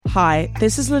Hi,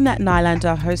 this is Lynette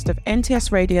Nylander, host of NTS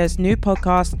Radio's new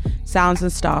podcast, Sounds and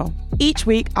Style. Each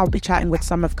week, I'll be chatting with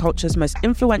some of culture's most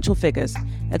influential figures,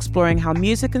 exploring how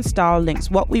music and style links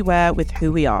what we wear with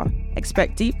who we are.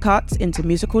 Expect deep cuts into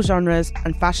musical genres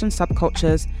and fashion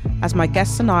subcultures as my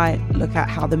guests and I look at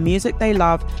how the music they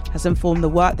love has informed the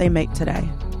work they make today.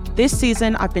 This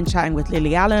season, I've been chatting with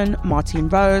Lily Allen, Martine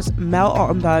Rose, Mel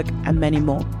Ottenberg, and many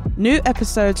more. New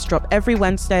episodes drop every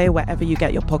Wednesday wherever you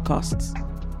get your podcasts.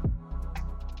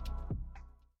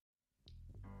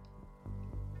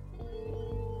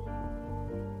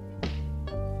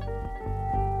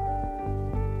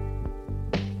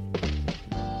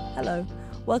 Hello,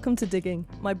 welcome to Digging,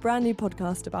 my brand new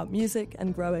podcast about music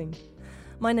and growing.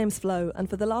 My name's Flo, and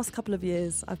for the last couple of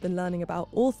years, I've been learning about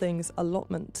all things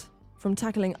allotment. From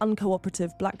tackling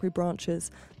uncooperative blackberry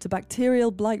branches to bacterial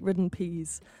blight-ridden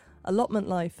peas, allotment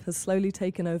life has slowly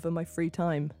taken over my free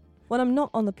time. When I'm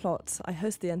not on the plot, I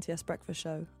host the NTS Breakfast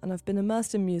Show, and I've been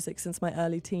immersed in music since my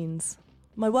early teens.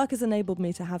 My work has enabled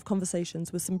me to have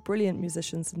conversations with some brilliant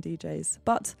musicians and DJs,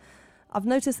 but I've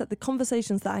noticed that the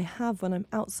conversations that I have when I'm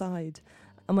outside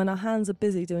and when our hands are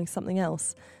busy doing something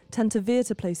else tend to veer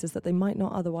to places that they might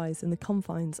not otherwise in the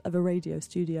confines of a radio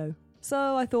studio.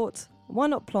 So I thought, why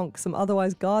not plonk some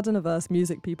otherwise garden-averse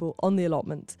music people on the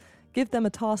allotment, give them a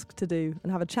task to do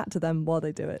and have a chat to them while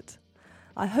they do it.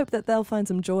 I hope that they'll find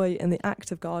some joy in the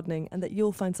act of gardening and that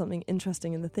you'll find something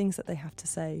interesting in the things that they have to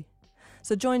say.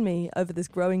 So join me over this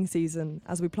growing season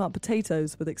as we plant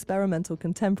potatoes with experimental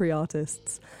contemporary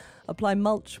artists, apply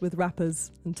mulch with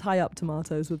rappers, and tie up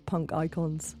tomatoes with punk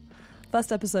icons.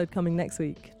 First episode coming next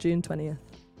week, June 20th.